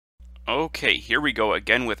Okay, here we go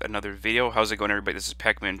again with another video. How's it going, everybody? This is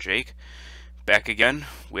Pac-Man Jake, back again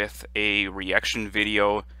with a reaction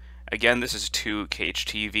video. Again, this is to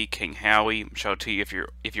KHTV, King Howie. Shout out to you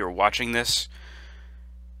if you're watching this.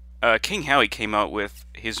 King Howie came out with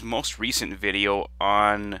his most recent video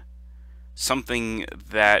on something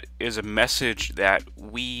that is a message that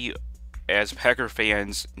we as Packer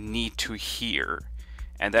fans need to hear,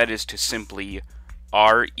 and that is to simply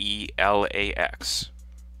RELAX.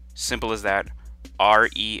 Simple as that,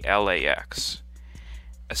 RELAX.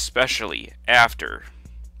 Especially after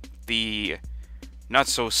the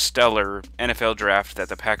not-so-stellar NFL draft that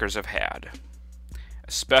the Packers have had.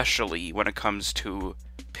 Especially when it comes to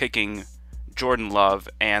picking Jordan Love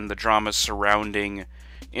and the drama surrounding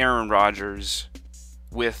Aaron Rodgers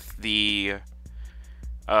with the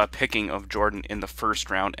picking of Jordan in the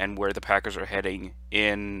first round and where the Packers are heading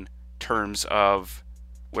in terms of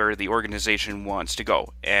where the organization wants to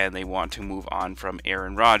go, and they want to move on from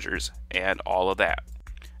Aaron Rodgers and all of that.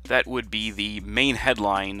 That would be the main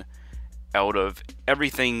headline out of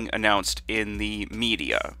everything announced in the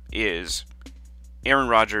media, is Aaron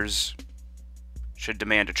Rodgers should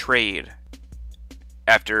demand a trade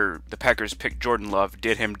after the Packers picked Jordan Love,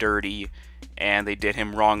 did him dirty, and they did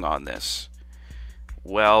him wrong on this.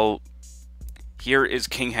 Well, here is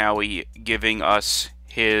King Howie giving us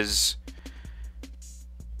his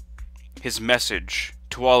message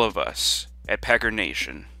to all of us at Packer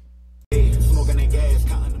Nation.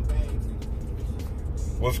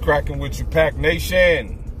 What's cracking with you, Pack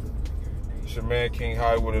Nation? It's your man King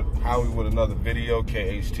Howie with another video,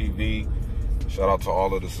 KHTV. Shout out to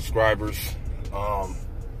all of the subscribers. And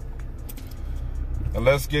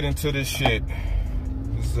let's get into this shit.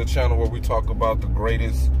 This is a channel where we talk about the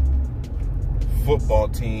greatest football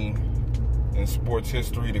team in sports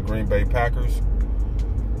history, the Green Bay Packers.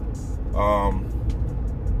 A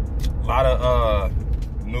lot of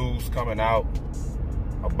news coming out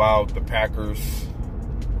about the Packers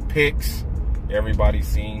picks. Everybody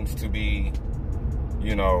seems to be,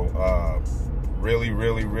 really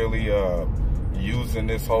using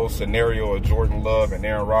this whole scenario of Jordan Love and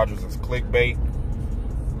Aaron Rodgers as clickbait.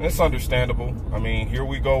 And it's understandable. I mean, here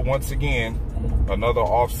we go once again, another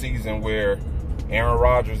offseason where Aaron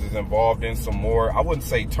Rodgers is involved in some more, I wouldn't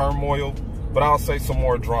say turmoil, but I'll say some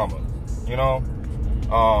more drama.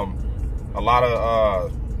 A lot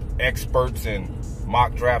of experts and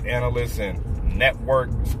mock draft analysts and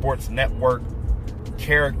sports network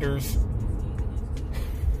characters.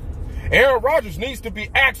 Aaron Rodgers needs to be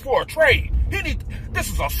asked for a trade. This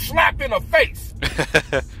is a slap in the face.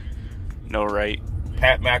 No, right?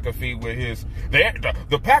 Pat McAfee with his,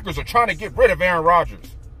 the Packers are trying to get rid of Aaron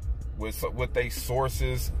Rodgers with their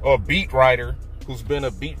sources. A beat writer who's been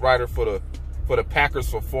a beat writer for the Packers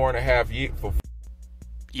for 4.5 years.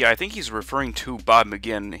 Yeah, I think he's referring to Bob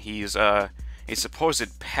McGinn. He's a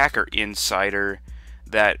supposed Packer insider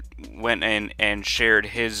that went in and shared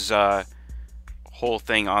his whole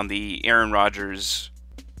thing on the Aaron Rodgers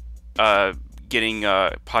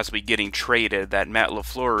possibly getting traded, that Matt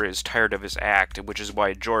LaFleur is tired of his act, which is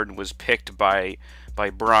why Jordan was picked by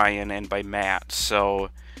Brian and by Matt. So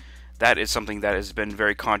that is something that has been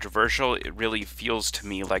very controversial. It really feels to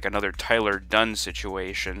me like another Tyler Dunne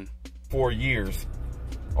situation. 4 years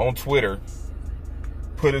on Twitter,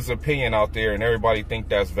 put his opinion out there, and everybody think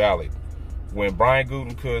that's valid. When Brian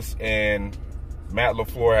Gutekunst and Matt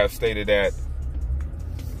LaFleur have stated that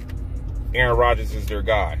Aaron Rodgers is their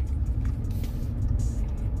guy.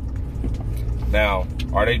 Now,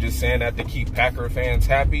 are they just saying that to keep Packer fans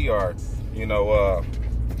happy, or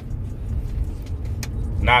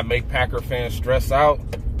not make Packer fans stress out?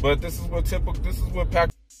 But this is what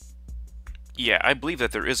Packer. Yeah, I believe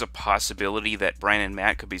that there is a possibility that Brian and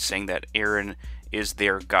Matt could be saying that Aaron is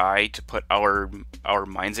their guy to put our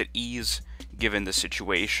minds at ease given the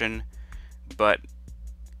situation. But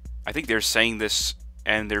I think they're saying this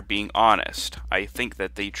and they're being honest. I think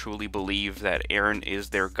that they truly believe that Aaron is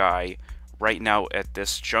their guy right now at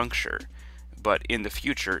this juncture. But in the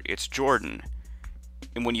future, it's Jordan.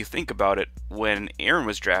 And when you think about it, when Aaron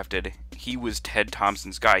was drafted, he was Ted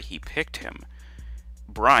Thompson's guy. He picked him.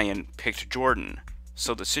 Brian picked Jordan.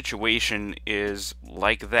 So the situation is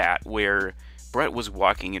like that, where Brett was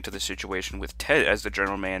walking into the situation with Ted as the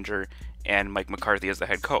general manager and Mike McCarthy as the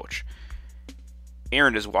head coach.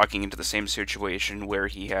 Aaron is walking into the same situation where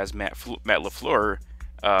he has Matt LaFleur,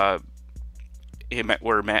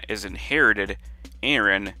 where Matt has inherited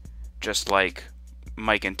Aaron, just like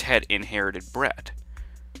Mike and Ted inherited Brett.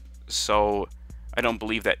 So I don't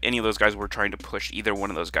believe that any of those guys were trying to push either one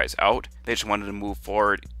of those guys out. They just wanted to move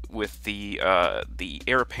forward with the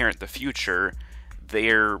heir apparent, the future.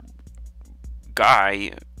 They're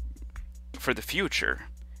guy for the future.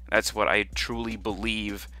 That's what I truly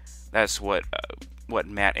believe. That's what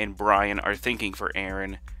Matt and Brian are thinking for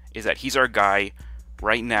Aaron, is that he's our guy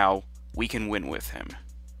right now. We can win with him.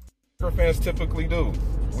 Fans typically do.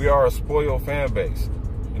 We are a spoiled fan base.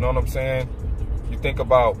 You know what I'm saying? You think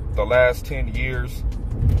about the last 10 years,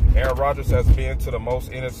 Aaron Rodgers has been to the most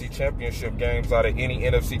NFC championship games out of any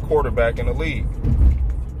NFC quarterback in the league.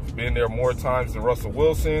 He's been there more times than Russell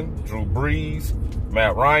Wilson, Drew Brees,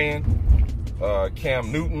 Matt Ryan,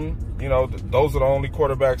 Cam Newton. You know, those are the only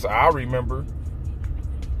quarterbacks I remember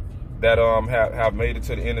that have made it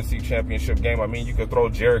to the NFC championship game. I mean, you could throw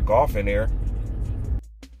Jared Goff in there.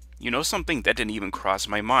 You know something? That didn't even cross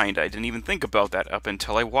my mind. I didn't even think about that up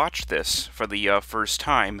until I watched this for the first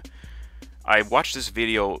time. I watched this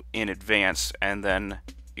video in advance, and then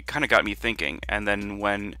it kind of got me thinking. And then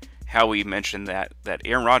when Howie mentioned that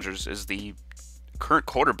Aaron Rodgers is the current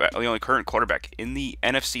quarterback, the only current quarterback in the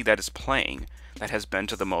NFC that is playing, that has been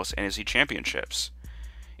to the most NFC championships,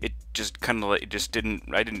 it just kind of that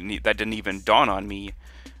didn't even dawn on me.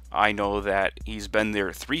 I know that he's been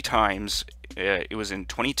there 3 times. It was in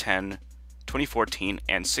 2010, 2014,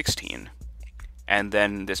 and 16. And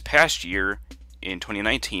then this past year, in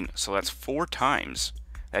 2019, so that's 4 times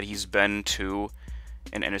that he's been to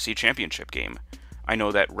an NFC championship game. I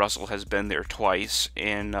know that Russell has been there twice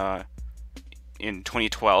in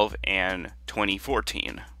 2012 and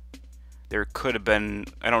 2014. There could have been,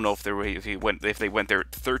 I don't know if they went there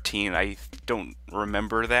 13. I don't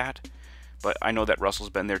remember that. But I know that Russell's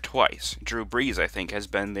been there twice. Drew Brees, I think, has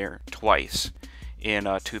been there twice in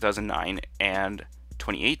 2009 and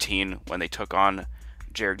 2018 when they took on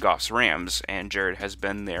Jared Goff's Rams, and Jared has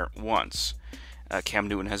been there once. Cam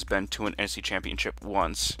Newton has been to an NFC championship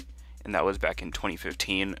once, and that was back in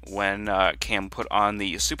 2015 when Cam put on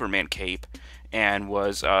the Superman cape and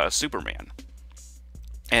was Superman,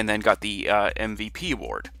 and then got the MVP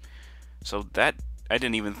award. So that, I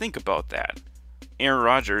didn't even think about that. Aaron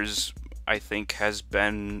Rodgers, I think, has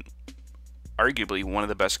been arguably one of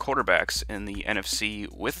the best quarterbacks in the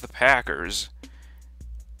NFC with the Packers.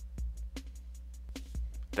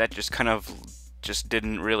 That just kind of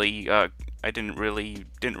didn't really I didn't really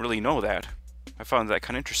know that. I found that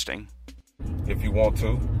kind of interesting. If you want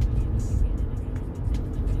to.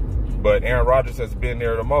 But Aaron Rodgers has been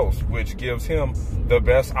there the most, which gives him the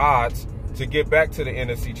best odds to get back to the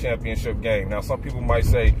NFC championship game. Now, some people might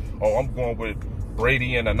say, "Oh, I'm going with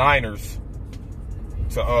Brady and the Niners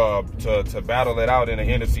to battle it out in the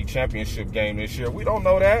NFC championship game this year." We don't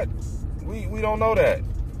know that. We don't know that.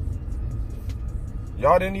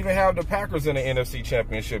 Y'all didn't even have the Packers in the NFC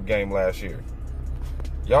championship game last year.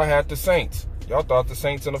 Y'all had the Saints. Y'all thought the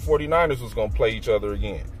Saints and the 49ers was going to play each other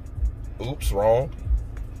again. Oops, wrong.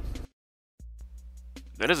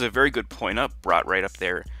 That is a very good point brought right up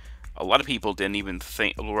there. A lot of people didn't even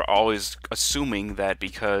think, were always assuming that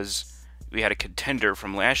because we had a contender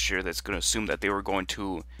from last year that's going to assume that they were going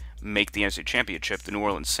to make the NFC Championship, the New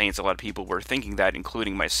Orleans Saints. A lot of people were thinking that,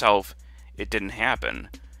 including myself. It didn't happen.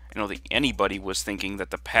 I don't think anybody was thinking that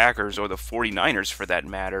the Packers, or the 49ers for that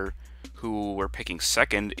matter, who were picking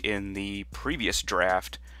second in the previous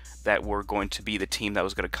draft, that were going to be the team that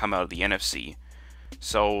was going to come out of the NFC.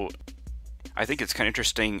 So I think it's kind of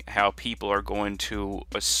interesting how people are going to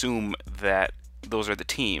assume that those are the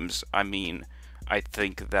teams. I mean, I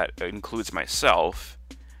think that includes myself,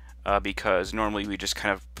 because normally we just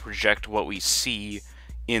kind of project what we see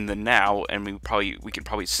in the now, and we can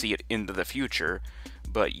probably see it into the future.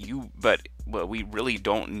 But we really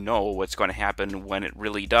don't know what's going to happen when it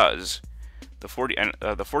really does. The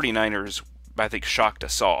 49ers, I think, shocked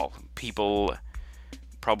us all. People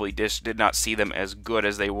probably just did not see them as good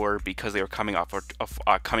as they were because they were coming off a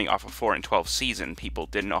 4-12 season. People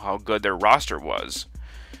didn't know how good their roster was.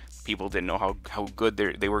 People didn't know how good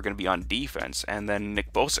they were going to be on defense. And then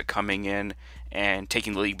Nick Bosa coming in and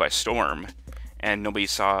taking the league by storm. And nobody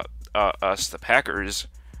saw us, the Packers,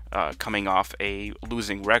 coming off a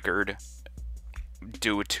losing record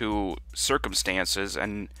due to circumstances,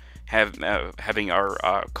 and having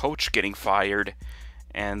our coach getting fired,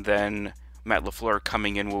 and then Matt LaFleur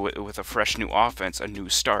coming in with a fresh new offense, a new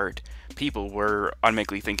start. People were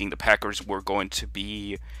automatically thinking the Packers were going to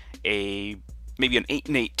be maybe an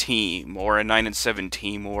 8-8 team, or a 9-7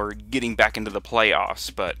 team, or getting back into the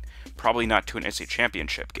playoffs, but probably not to an NFC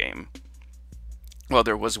Championship game. Well,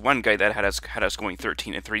 there was one guy that had us going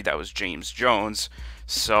 13-3. That was James Jones.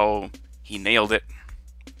 So he nailed it.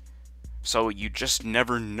 So you just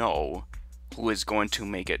never know who is going to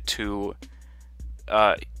make it to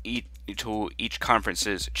each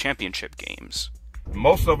conference's championship games.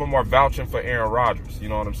 Most of them are vouching for Aaron Rodgers. You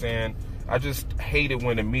know what I'm saying? I just hate it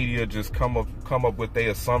when the media just come up with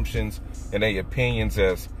their assumptions and their opinions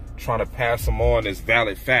as trying to pass them on as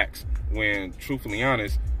valid facts, when, truthfully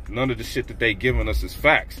honest, none of the shit that they giving us is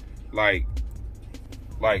facts. Like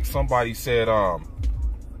somebody said,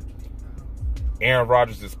 Aaron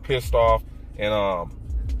Rodgers is pissed off and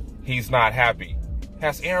he's not happy.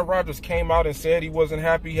 Has Aaron Rodgers came out and said he wasn't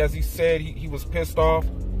happy? Has he said he was pissed off?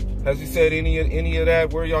 Has he said any of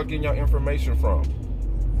that? Where y'all getting your information from?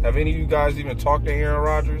 Have any of you guys even talked to Aaron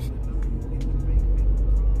Rodgers?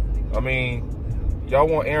 I mean, y'all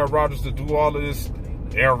want Aaron Rodgers to do all of this?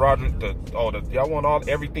 Aaron Rodgers, y'all want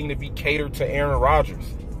everything to be catered to Aaron Rodgers.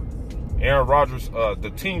 Aaron Rodgers,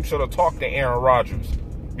 the team should have talked to Aaron Rodgers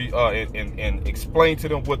and explained to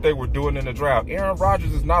them what they were doing in the draft. Aaron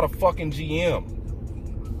Rodgers is not a fucking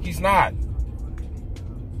GM. He's not.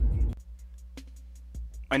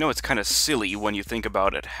 I know it's kind of silly when you think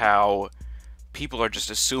about it, how people are just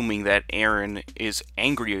assuming that Aaron is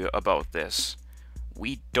angry about this.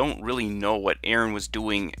 We don't really know what Aaron was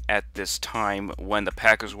doing at this time when the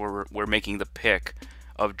Packers were making the pick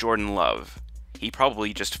of Jordan Love. He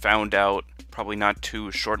probably just found out, probably not too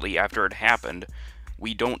shortly after it happened.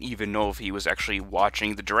 We don't even know if he was actually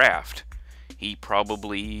watching the draft. He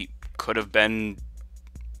probably could have been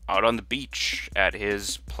out on the beach at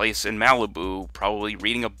his place in Malibu, probably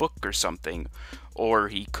reading a book or something. Or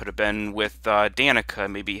he could have been with Danica,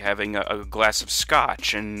 maybe having a glass of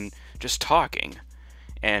scotch and just talking,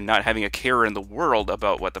 and not having a care in the world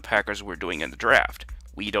about what the Packers were doing in the draft.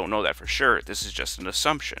 We don't know that for sure. This is just an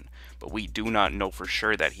assumption. But we do not know for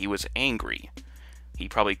sure that he was angry. He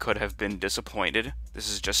probably could have been disappointed. This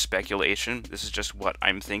is just speculation. This is just what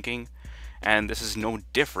I'm thinking. And this is no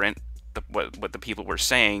different, what the people were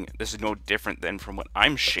saying, this is no different than from what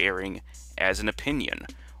I'm sharing as an opinion,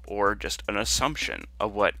 or just an assumption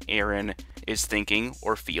of what Aaron is thinking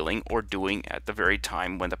or feeling or doing at the very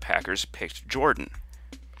time when the Packers picked Jordan.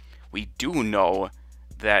 We do know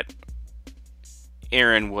that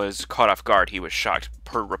Aaron was caught off guard. He was shocked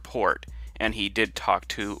per report, and he did talk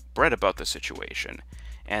to Brett about the situation.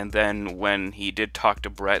 And then when he did talk to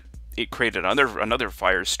Brett, it created another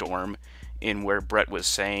firestorm in where Brett was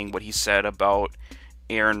saying what he said about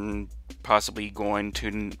Aaron possibly going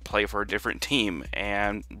to play for a different team,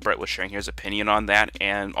 and Brett was sharing his opinion on that,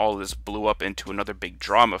 and all of this blew up into another big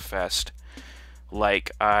drama fest,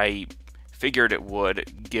 like I figured it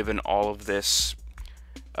would, given all of this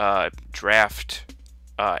draft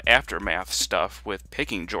aftermath stuff with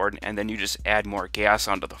picking Jordan, and then you just add more gas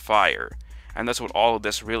onto the fire. And that's what all of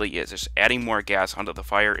this really is, just adding more gas onto the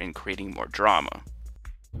fire and creating more drama.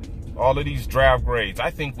 All of these draft grades,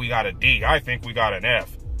 I think we got a D, I think we got an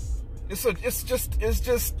F.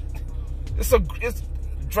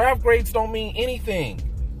 Draft grades don't mean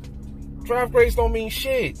anything. Draft grades don't mean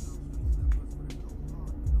shit.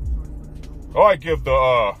 Oh, I give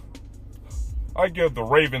the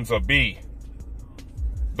Ravens a B.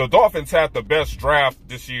 The Dolphins had the best draft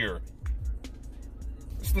this year.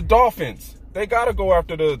 It's the Dolphins. They gotta go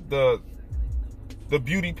after the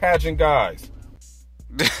beauty pageant guys.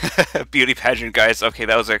 Beauty pageant guys. Okay,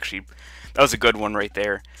 that was a good one right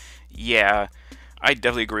there. Yeah, I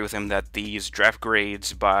definitely agree with him that these draft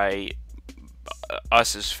grades by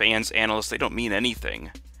us as fans, analysts, they don't mean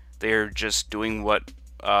anything. They're just doing what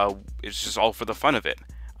it's just all for the fun of it.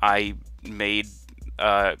 I made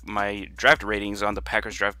my draft ratings on the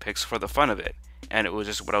Packers draft picks for the fun of it, and it was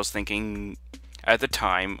just what I was thinking at the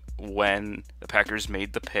time when the Packers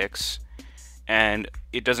made the picks, and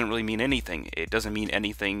it doesn't really mean anything. It doesn't mean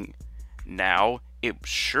anything now. It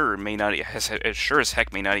sure as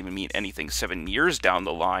heck may not even mean anything 7 years down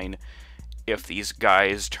the line if these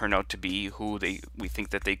guys turn out to be who we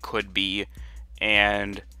think that they could be.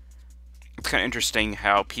 And it's kind of interesting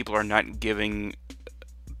how people are not giving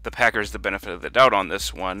the Packers the benefit of the doubt on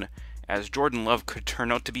this one, as Jordan Love could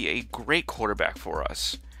turn out to be a great quarterback for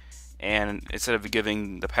us. And instead of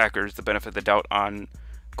giving the Packers the benefit of the doubt on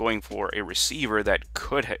going for a receiver that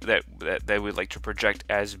they would like to project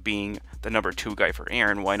as being the number 2 guy for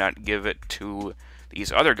Aaron, why not give it to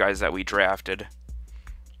these other guys that we drafted?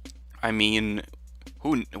 I mean,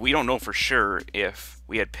 we don't know for sure if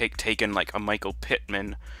we had taken like a Michael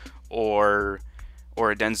Pittman or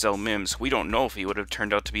a Denzel Mims. We don't know if he would have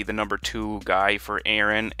turned out to be the number 2 guy for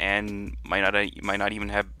Aaron and might not even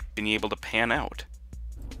have been able to pan out.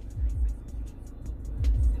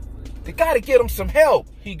 They got to get him some help.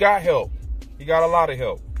 He got help. He got a lot of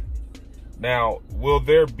help. Now, will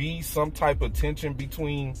there be some type of tension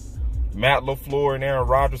between Matt LaFleur and Aaron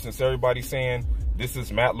Rodgers, since everybody's saying this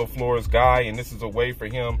is Matt LaFleur's guy and this is a way for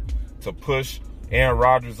him to push Aaron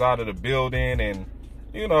Rodgers out of the building and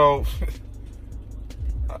You know,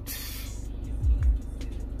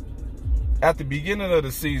 at the beginning of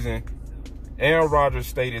the season, Aaron Rodgers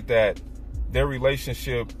stated that their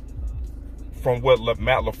relationship, from what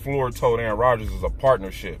Matt LaFleur told Aaron Rodgers, is a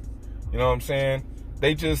partnership. You know what I'm saying?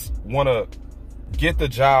 They just want to get the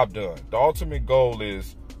job done. The ultimate goal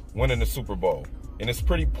is winning the Super Bowl. And it's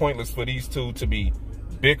pretty pointless for these two to be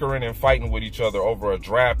bickering and fighting with each other over a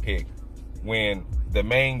draft pick when the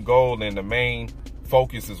main goal and the main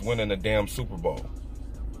focus is winning the damn Super Bowl.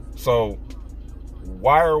 So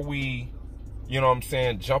why are we, you know what I'm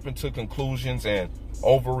saying, jumping to conclusions and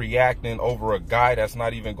overreacting over a guy that's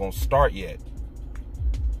not even going to start yet?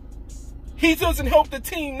 He doesn't help the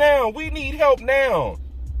team now. We need help now.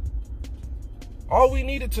 All we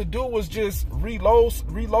needed to do was just reload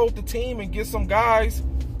the team and get some guys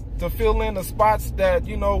to fill in the spots that,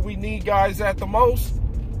 you know, we need guys at the most.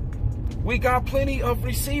 We got plenty of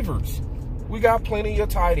receivers. We got plenty of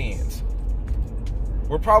tight ends.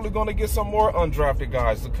 We're probably going to get some more undrafted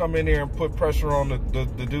guys to come in there and put pressure on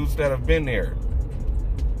the dudes that have been there.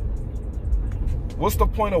 What's the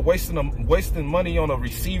point of wasting money on a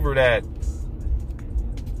receiver that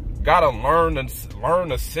got to learn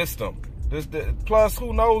the system? Plus,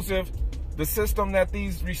 who knows if the system that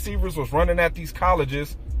these receivers was running at these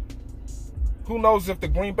colleges, who knows if the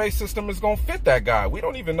Green Bay system is going to fit that guy? We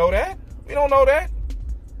don't even know that. We don't know that.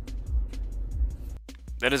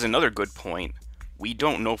 That is another good point. We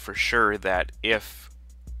don't know for sure that if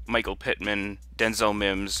Michael Pittman, Denzel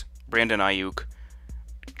Mims, Brandon Ayuk,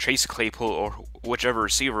 Chase Claypool, or whichever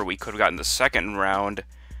receiver we could have gotten in the second round,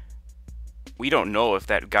 we don't know if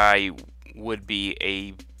that guy would be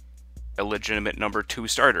a legitimate number 2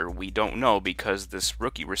 starter. We don't know because this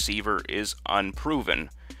rookie receiver is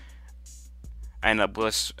unproven. And I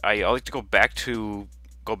like to go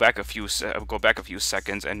back a few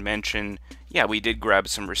seconds and mention, yeah, we did grab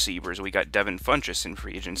some receivers. We got Devin Funchess in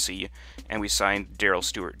free agency, and we signed Darrell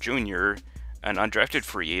Stewart Jr., an undrafted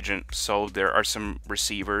free agent. So there are some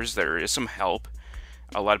receivers. There is some help.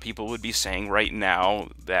 A lot of people would be saying right now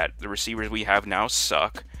that the receivers we have now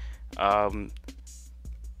suck.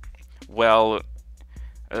 Well,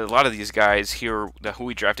 a lot of these guys here, who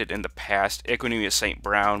we drafted in the past, Equanimeous St.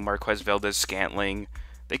 Brown, Marquez Valdez-Scantling,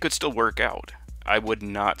 they could still work out. I would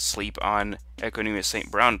not sleep on Equanimeous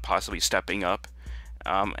St. Brown possibly stepping up.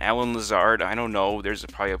 Alan Lazard, I don't know. There's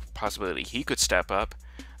probably a possibility he could step up.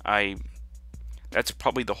 That's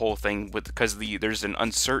probably the whole thing because there's an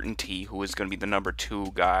uncertainty who is going to be the number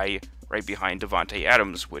 2 guy right behind Devontae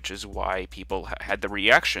Adams, which is why people had the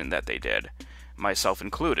reaction that they did, myself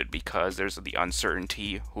included, because there's the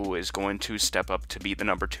uncertainty who is going to step up to be the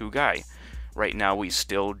number 2 guy. Right now, we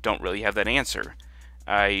still don't really have that answer.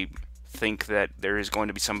 I think that there is going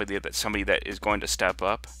to be somebody that is going to step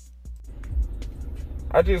up.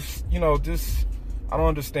 I just, I don't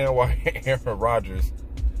understand why Aaron Rodgers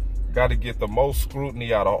got to get the most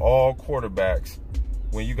scrutiny out of all quarterbacks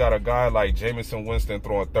when you got a guy like Jameson Winston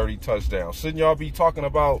throwing 30 touchdowns. Shouldn't y'all be talking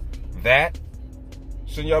about that?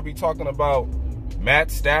 Shouldn't y'all be talking about Matt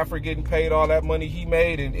Stafford getting paid all that money he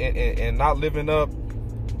made and not living up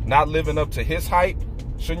to his hype?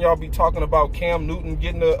 Shouldn't y'all be talking about Cam Newton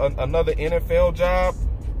getting another NFL job?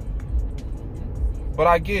 But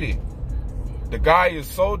I get it. The guy is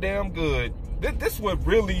so damn good. This what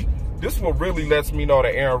really lets me know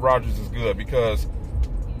that Aaron Rodgers is good, because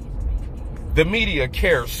the media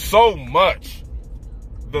cares so much.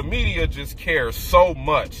 The media just cares so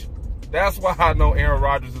much. That's why I know Aaron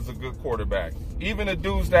Rodgers is a good quarterback. Even the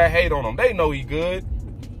dudes that hate on him, they know he good,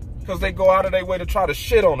 because they go out of their way to try to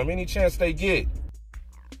shit on him any chance they get.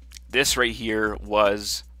 This right here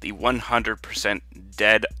was the 100%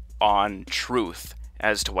 dead-on truth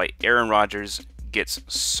as to why Aaron Rodgers gets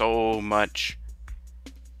so much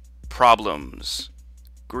problems,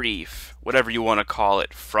 grief, whatever you want to call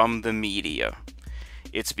it, from the media.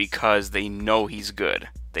 It's because they know he's good.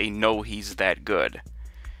 They know he's that good.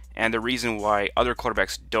 And the reason why other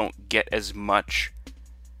quarterbacks don't get as much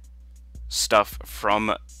stuff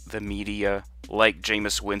from the media, like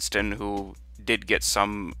Jameis Winston, who did get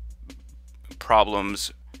some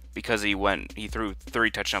problems because he threw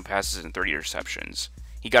 30 touchdown passes and 30 interceptions.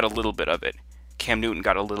 He got a little bit of it. Cam Newton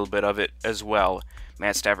got a little bit of it as well.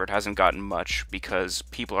 Matt Stafford hasn't gotten much because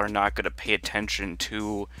people are not going to pay attention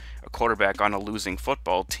to a quarterback on a losing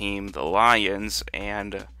football team, the Lions,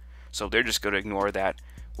 and so they're just going to ignore that.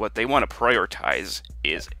 What they want to prioritize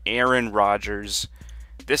is Aaron Rodgers,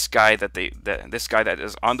 this guy that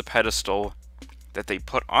is on the pedestal, that they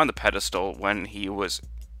put on the pedestal when he was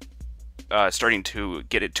starting to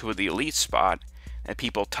get it to the elite spot, and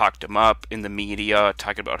people talked him up in the media,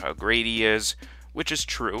 talking about how great he is, which is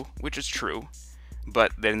true,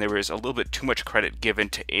 but then there was a little bit too much credit given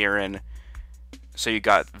to Aaron. So you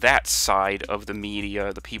got that side of the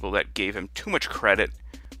media, the people that gave him too much credit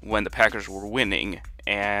when the Packers were winning,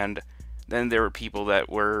 and then there were people that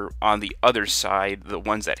were on the other side, the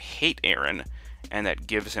ones that hate Aaron, and that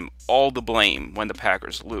gives him all the blame when the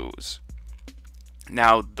Packers lose.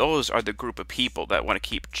 Now, those are the group of people that want to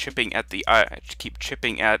keep chipping at the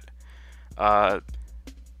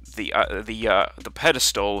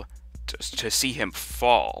pedestal to see him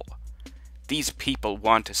fall. These people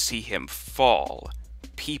want to see him fall.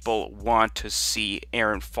 People want to see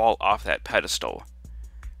Aaron fall off that pedestal.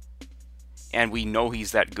 And we know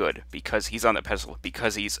he's that good because he's on the pedestal,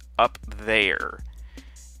 because he's up there.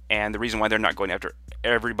 And the reason why they're not going after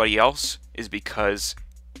everybody else is because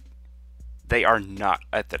they are not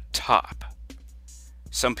at the top.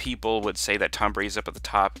 Some people would say that Tom Brady's up at the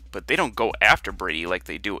top, but they don't go after Brady like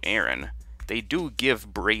they do Aaron. They do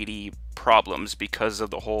give Brady problems because of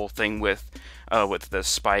the whole thing with the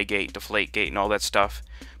Spygate, Deflategate, and all that stuff.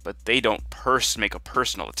 But they don't make a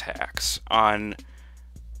personal attacks on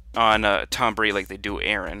Tom Brady like they do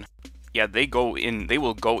Aaron. Yeah, they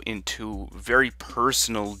will go into very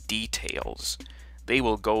personal details. They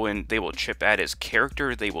will chip at his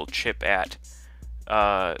character, they will chip at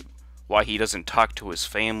why he doesn't talk to his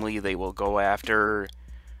family, they will go after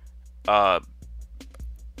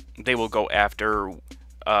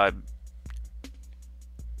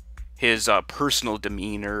his personal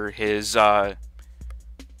demeanor, they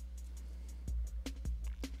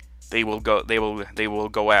will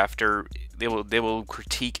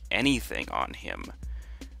critique anything on him.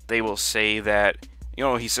 They will say that,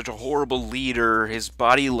 he's such a horrible leader, his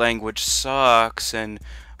body language sucks, and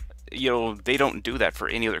they don't do that for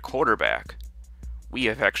any other quarterback. We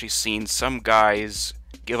have actually seen some guys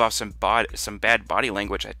give off some bad body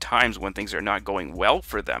language at times when things are not going well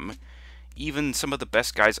for them. Even some of the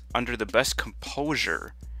best guys under the best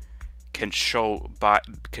composure can show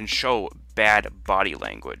bad body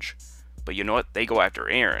language. But you know what? They go after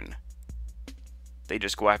Aaron. They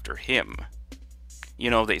just go after him.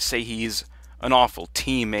 They say he's an awful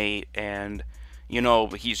teammate, and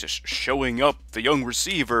he's just showing up the young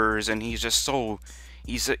receivers, and he's just so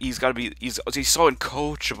he's so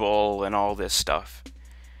uncoachable and all this stuff.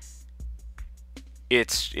 They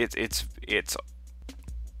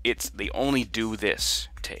only do this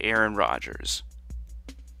to Aaron Rodgers.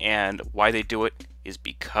 And why they do it is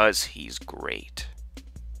because he's great.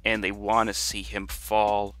 And they want to see him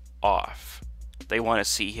fall off. They want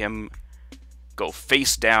to see him go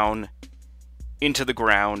face down into the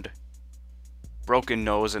ground, broken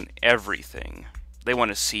nose and everything. They want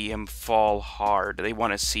to see him fall hard. They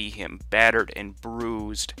want to see him battered and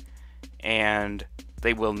bruised. And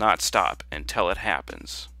they will not stop until it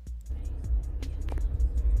happens.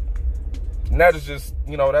 And that is just,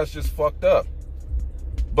 that's just fucked up.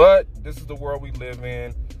 But this is the world we live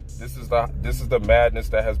in. This is the madness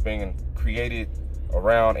that has been created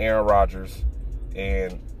around Aaron Rodgers,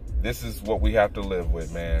 and this is what we have to live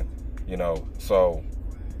with, man. So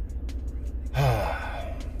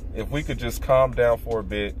if we could just calm down for a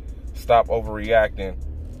bit, stop overreacting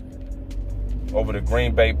over the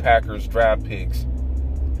Green Bay Packers draft picks,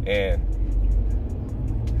 and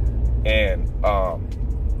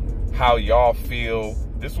how y'all feel.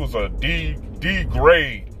 This was a D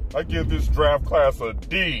grade. I give this draft class a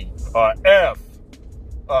D, a F,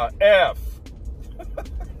 a F.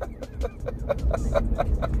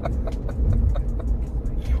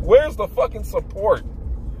 Where's the fucking support?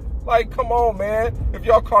 Like, come on, man. If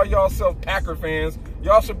y'all call yourself Packer fans,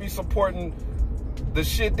 y'all should be supporting the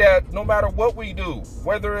shit that no matter what we do,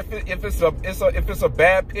 whether if it's a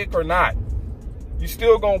bad pick or not, you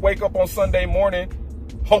still gonna wake up on Sunday morning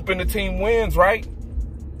hoping the team wins, right?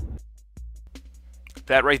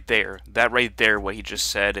 That right there, what he just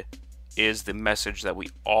said is the message that we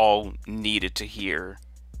all needed to hear,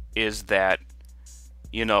 is that,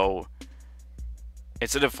 instead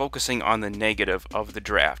of focusing on the negative of the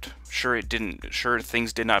draft, sure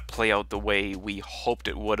things did not play out the way we hoped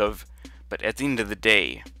it would have, but at the end of the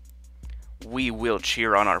day, we will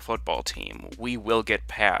cheer on our football team. We will get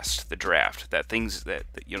past the draft. The things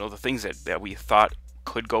that we thought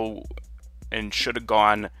could go and should have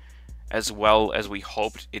gone as well as we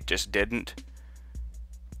hoped, it just didn't.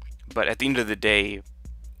 But at the end of the day,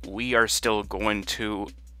 we are still going to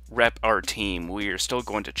rep our team. We are still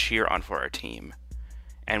going to cheer on for our team.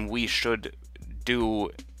 And we should do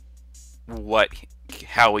what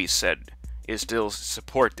Howie said, is still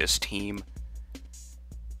support this team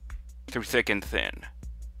through thick and thin.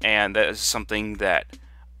 And that is something that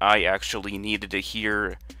I actually needed to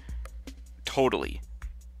hear totally.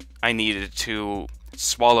 I needed to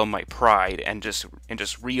swallow my pride and just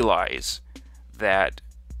realize that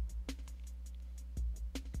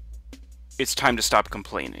it's time to stop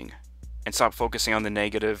complaining and stop focusing on the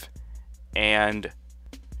negative and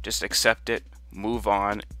just accept it, move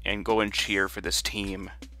on, and go and cheer for this team.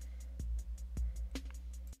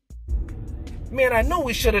 Man, I know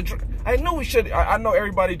we should have. I know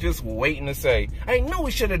everybody just waiting to say, I know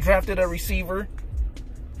we should have drafted a receiver.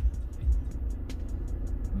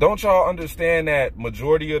 Don't y'all understand that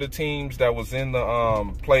majority of the teams that was in the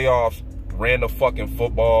playoffs ran the fucking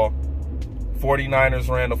football? 49ers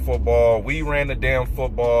ran the football. We ran the damn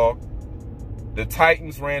football. The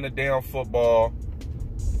Titans ran the damn football.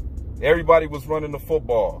 Everybody was running the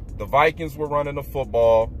football. The Vikings were running the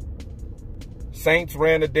football. Saints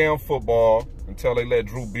ran the damn football until they gave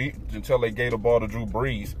the ball to Drew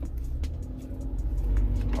Brees.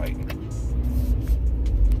 Like,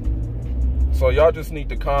 so y'all just need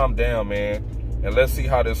to calm down, man, and let's see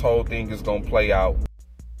how this whole thing is gonna play out.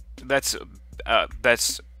 That's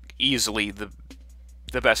easily the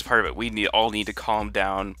best part of it. We all need to calm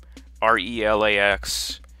down.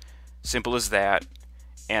 RELAX, simple as that.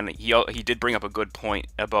 And he did bring up a good point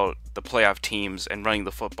about the playoff teams and running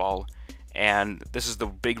the football. And this is the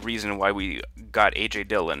big reason why we got A.J.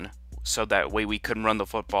 Dillon, so that way we can run the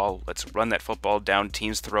football. Let's run that football down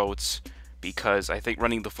teams' throats, because I think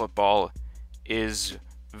running the football is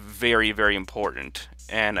very, very important,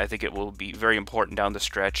 and I think it will be very important down the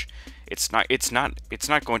stretch. It's not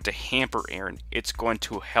going to hamper Aaron. It's going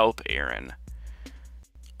to help Aaron.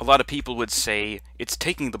 A lot of people would say it's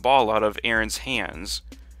taking the ball out of Aaron's hands.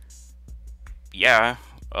 Yeah,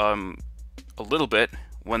 a little bit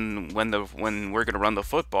when we're going to run the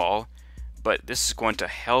football, but this is going to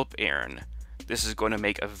help Aaron. This is going to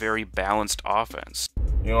make a very balanced offense.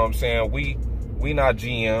 You know what I'm saying? We not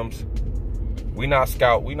GMs. We not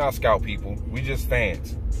scout people. We just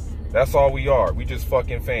fans. That's all we are. We just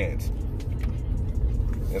fucking fans.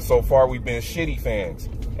 And so far we've been shitty fans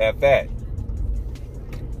at that.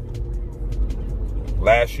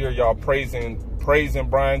 Last year y'all praising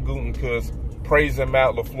Brian Gutekunst, praising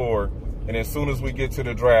Matt LaFleur, and as soon as we get to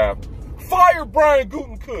the draft, fire Brian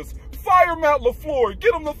Gutekunst, fire Matt LaFleur,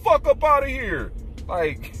 get him the fuck up out of here.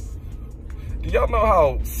 Like, do y'all know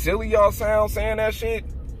how silly y'all sound saying that shit?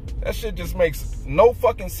 That shit just makes no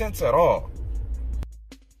fucking sense at all.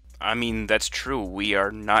 I mean, that's true. We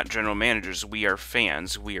are not general managers. We are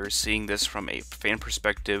fans. We are seeing this from a fan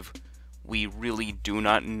perspective. We really do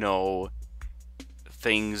not know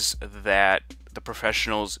things that the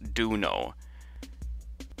professionals do know.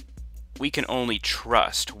 We can only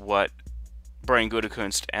trust what Brian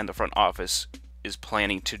Gutekunst and the front office is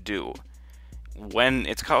planning to do. When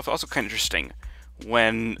it's also kind of interesting,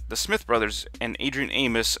 when the Smith brothers and Adrian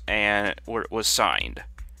Amos was signed,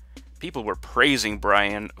 people were praising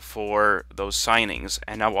Brian for those signings,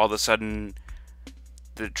 and now all of a sudden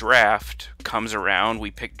the draft comes around,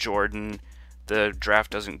 we pick Jordan, the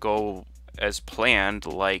draft doesn't go as planned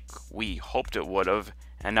like we hoped it would have,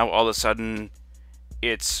 and now all of a sudden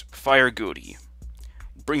it's fire Goody.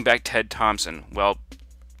 Bring back Ted Thompson. Well,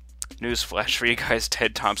 newsflash for you guys,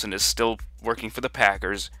 Ted Thompson is still working for the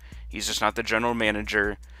Packers. He's just not the general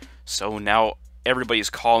manager. So now everybody's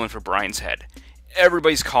calling for Brian's head.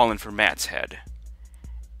 Everybody's calling for Matt's head.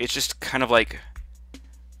 It's just kind of like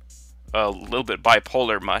a little bit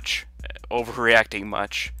bipolar much, overreacting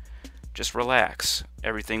much. Just relax.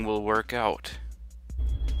 Everything will work out.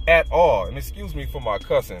 At all. And excuse me for my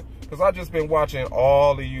cussing, because I've just been watching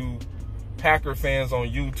all of you Packer fans on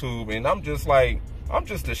YouTube, and I'm just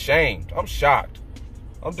ashamed. I'm shocked.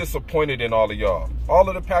 I'm disappointed in all of y'all. All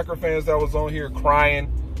of the Packer fans that was on here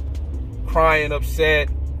crying, upset,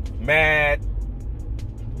 mad,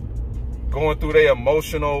 going through their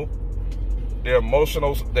emotional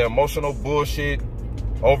bullshit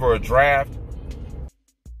over a draft.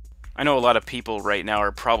 I know a lot of people right now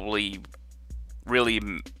are probably really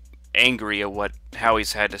angry at what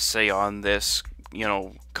Howie's had to say on this, you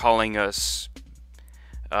know, calling us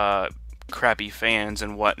crappy fans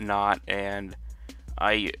and whatnot, and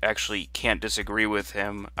I actually can't disagree with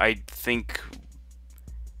him. I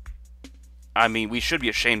mean, we should be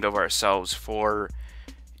ashamed of ourselves for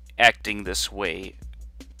acting this way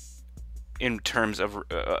in terms of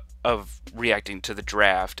reacting to the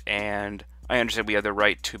draft, and I understand we have the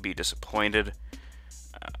right to be disappointed.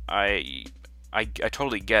 I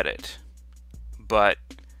totally get it, but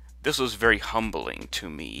this was very humbling to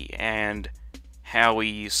me, and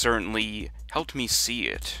Howie certainly helped me see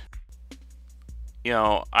it. You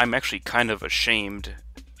know, I'm actually kind of ashamed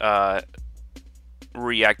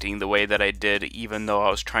reacting the way that I did, even though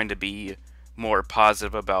I was trying to be more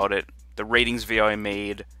positive about it. The ratings video I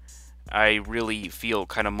made, I really feel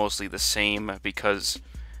kind of mostly the same because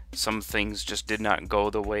some things just did not go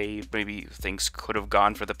the way maybe things could have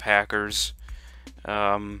gone for the Packers.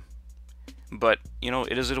 But, you know,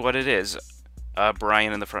 it is what it is.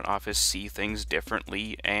 Brian and the front office see things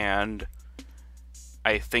differently, and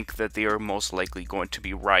I think that they are most likely going to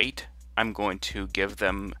be right. I'm going to give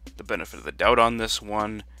them the benefit of the doubt on this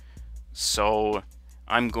one. So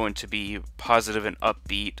I'm going to be positive and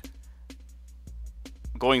upbeat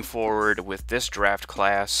going forward with this draft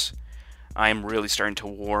class. I'm really starting to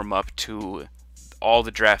warm up to all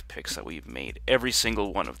the draft picks that we've made, every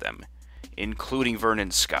single one of them, including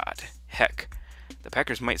Vernon Scott. Heck, the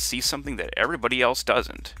Packers might see something that everybody else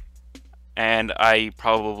doesn't. And I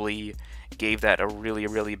probably gave that a really,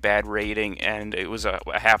 really bad rating, and it was a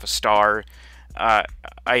half a star. I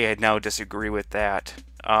now disagree with that.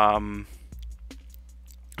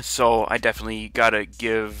 So I definitely gotta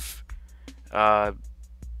give a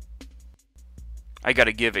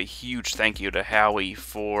huge thank you to Howie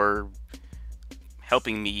for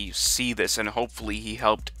helping me see this, and hopefully he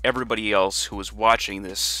helped everybody else who was watching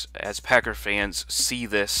this as Packer fans see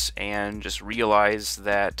this and just realize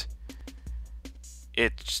that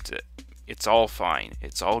it's all fine,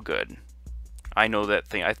 it's all good. I know that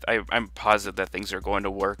I'm positive that things are going to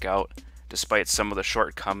work out despite some of the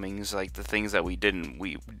shortcomings, like the things that we didn't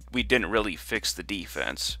really fix the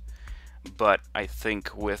defense. But I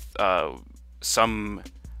think with some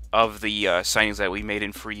of the signings that we made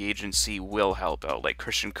in free agency will help out, like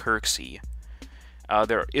Christian Kirksey.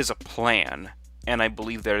 There is a plan, and I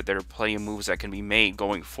believe there are plenty of moves that can be made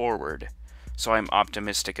going forward. So I'm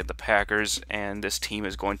optimistic at the Packers, and this team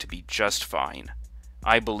is going to be just fine.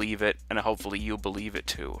 I believe it, and hopefully you believe it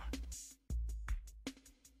too.